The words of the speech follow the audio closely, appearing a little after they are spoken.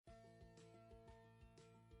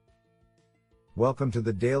Welcome to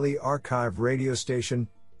the Daily Archive radio station,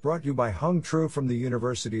 brought to you by Hung Tru from the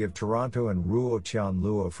University of Toronto and Ruo Tian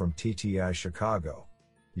Luo from TTI Chicago.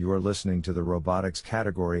 You are listening to the robotics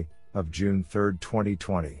category of June 3,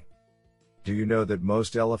 2020. Do you know that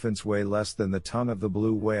most elephants weigh less than the tongue of the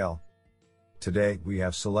blue whale? Today, we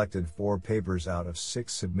have selected 4 papers out of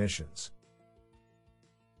 6 submissions.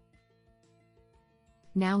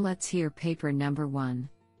 Now let's hear paper number 1.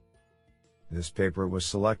 This paper was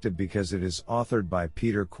selected because it is authored by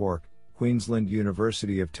Peter Cork, Queensland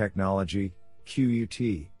University of Technology,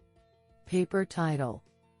 QUT. Paper title: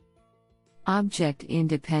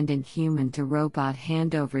 Object-Independent Human-to-Robot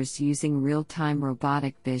Handovers Using Real-Time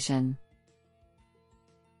Robotic Vision.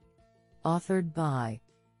 Authored by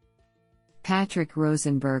Patrick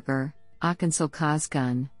Rosenberger, Achancel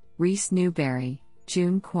Kozgun, Reese Newberry,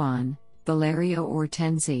 June Kwan, Valerio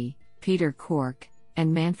Ortenzi, Peter Cork,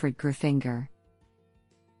 and Manfred Griffinger.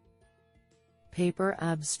 Paper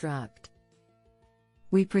abstract: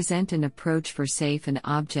 We present an approach for safe and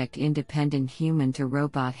object-independent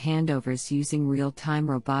human-to-robot handovers using real-time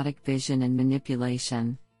robotic vision and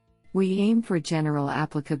manipulation. We aim for general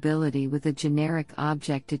applicability with a generic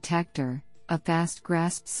object detector, a fast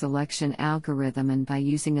grasp selection algorithm, and by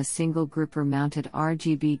using a single gripper-mounted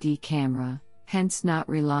RGBD camera, hence not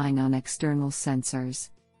relying on external sensors.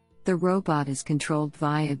 The robot is controlled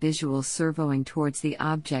via visual servoing towards the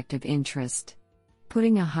object of interest.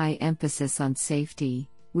 Putting a high emphasis on safety,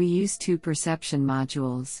 we use 2 perception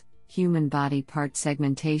modules: human body part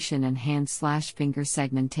segmentation and hand/finger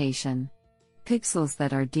segmentation. Pixels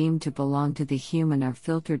that are deemed to belong to the human are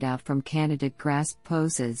filtered out from candidate grasp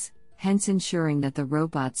poses, hence ensuring that the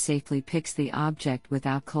robot safely picks the object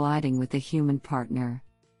without colliding with the human partner.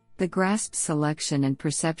 The grasp selection and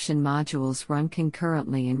perception modules run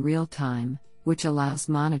concurrently in real time, which allows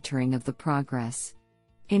monitoring of the progress.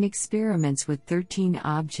 In experiments with 13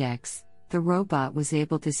 objects, the robot was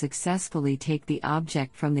able to successfully take the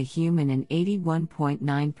object from the human in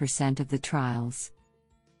 81.9% of the trials.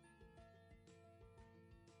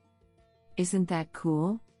 Isn't that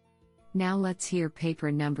cool? Now let's hear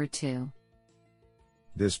paper number 2.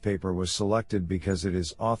 This paper was selected because it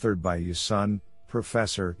is authored by Yu Sun,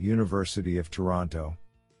 Professor, University of Toronto.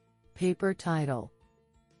 Paper title: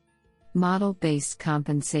 Model-based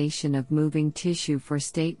compensation of moving tissue for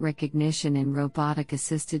state recognition in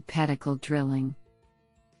robotic-assisted pedicle drilling.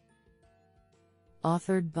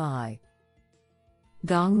 Authored by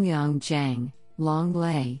Dongliang Zhang, Long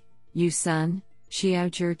Lei, Yu Sun,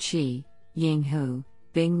 Xiaozhi Qi, Ying Hu,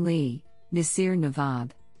 Bing Li, Nasir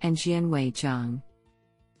Nawab, and Jianwei Zhang.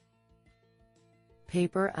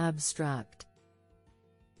 Paper abstract: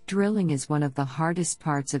 Drilling is one of the hardest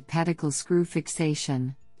parts of pedicle screw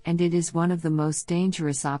fixation, and it is one of the most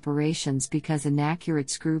dangerous operations because inaccurate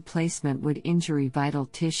screw placement would injure vital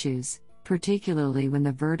tissues, particularly when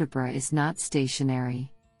the vertebra is not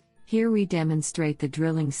stationary. Here we demonstrate the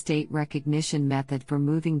drilling state recognition method for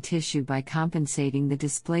moving tissue by compensating the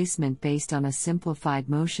displacement based on a simplified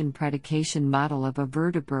motion predication model of a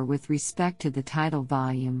vertebra with respect to the tidal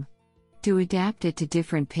volume. To adapt it to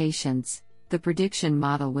different patients, the prediction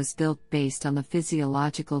model was built based on the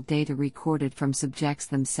physiological data recorded from subjects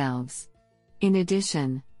themselves. In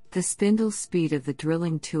addition, the spindle speed of the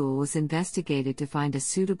drilling tool was investigated to find a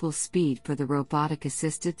suitable speed for the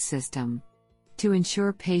robotic-assisted system. To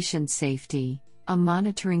ensure patient safety, a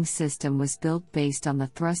monitoring system was built based on the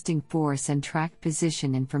thrusting force and track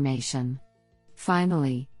position information.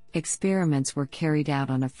 Finally, experiments were carried out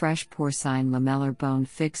on a fresh porcine lamellar bone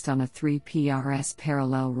fixed on a 3PRS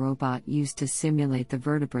parallel robot used to simulate the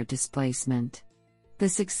vertebra displacement. The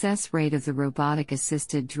success rate of the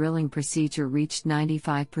robotic-assisted drilling procedure reached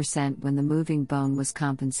 95% when the moving bone was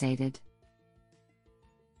compensated.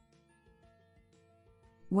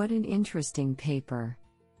 What an interesting paper.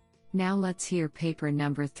 Now let's hear paper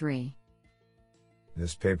number 3.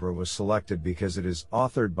 This paper was selected because it is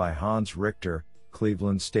authored by Hans Richter,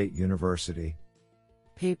 Cleveland State University.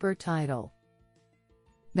 Paper title: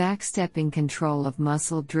 Backstepping Control of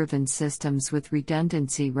Muscle-Driven Systems with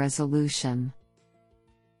Redundancy Resolution.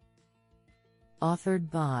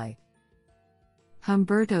 Authored by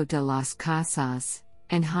Humberto de las Casas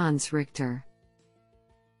and Hans Richter.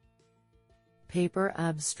 Paper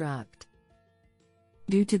abstract: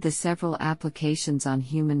 Due to the several applications on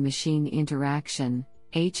human-machine interaction,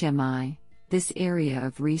 HMI, this area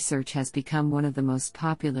of research has become one of the most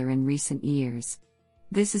popular in recent years.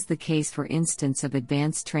 This is the case for instance of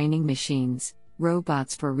advanced training machines,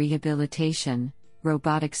 robots for rehabilitation,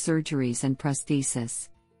 robotic surgeries and prosthesis.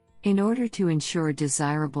 In order to ensure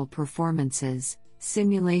desirable performances,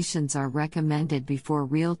 Simulations are recommended before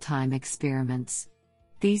real-time experiments.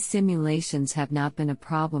 These simulations have not been a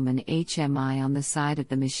problem in HMI on the side of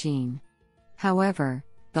the machine. However,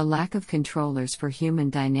 the lack of controllers for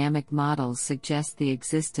human dynamic models suggests the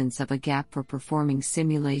existence of a gap for performing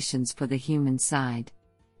simulations for the human side.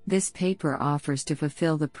 This paper offers to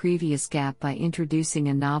fulfill the previous gap by introducing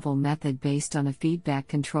a novel method based on a feedback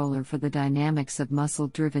controller for the dynamics of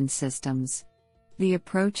muscle-driven systems. The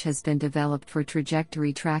approach has been developed for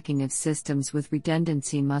trajectory tracking of systems with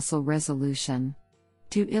redundancy muscle resolution.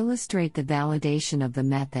 To illustrate the validation of the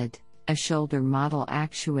method, a shoulder model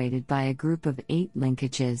actuated by a group of 8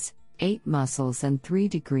 linkages, 8 muscles and 3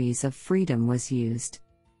 degrees of freedom was used.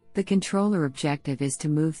 The controller objective is to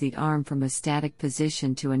move the arm from a static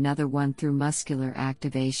position to another one through muscular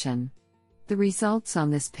activation. The results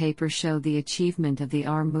on this paper show the achievement of the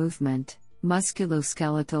arm movement,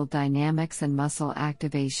 musculoskeletal dynamics and muscle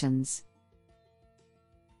activations.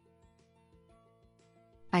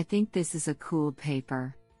 I think this is a cool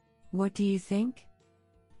paper. What do you think?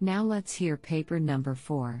 Now let's hear paper number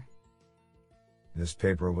 4. This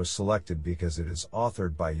paper was selected because it is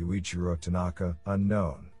authored by Yuichiro Tanaka,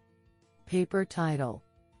 unknown. Paper title: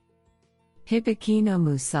 Hibikino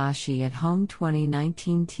Musashi at Home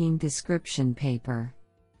 2019 Team Description Paper.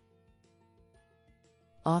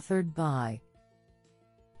 Authored by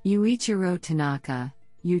Yuichiro Tanaka,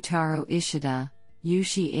 Yutaro Ishida,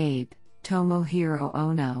 Yushi Abe, Tomohiro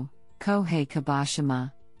Ono, Kohei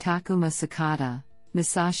Kabashima, Takuma Sakata,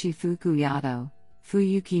 Masashi Fukuyato,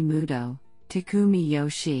 Fuyuki Muto, Takumi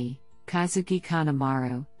Yoshi, Kazuki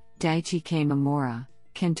Kanemaru, Daichi Kamimura,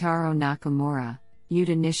 Kentaro Nakamura,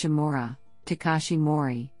 Yuta Nishimura, Takashi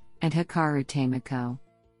Mori, and Hikaru Tamiko.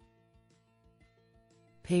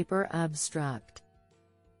 Paper abstract: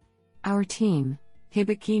 Our team,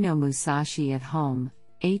 Hibikino Musashi at Home,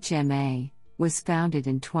 HMA, was founded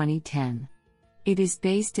in 2010. It is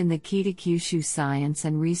based in the Kitakyushu Science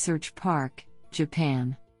and Research Park,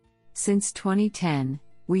 Japan. Since 2010,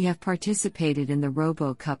 we have participated in the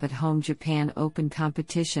RoboCup at Home Japan Open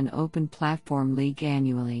Competition Open Platform League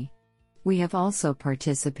annually. We have also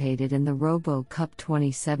participated in the RoboCup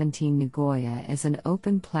 2017 Nagoya as an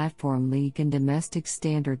Open Platform League and Domestic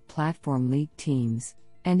Standard Platform League teams,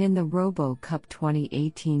 and in the RoboCup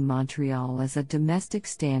 2018 Montreal as a Domestic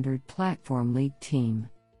Standard Platform League team.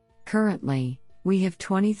 Currently, we have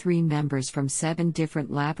 23 members from 7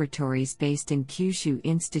 different laboratories based in Kyushu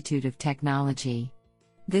Institute of Technology.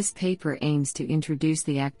 This paper aims to introduce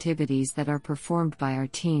the activities that are performed by our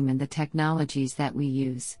team and the technologies that we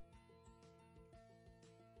use.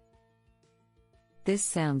 This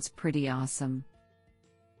sounds pretty awesome.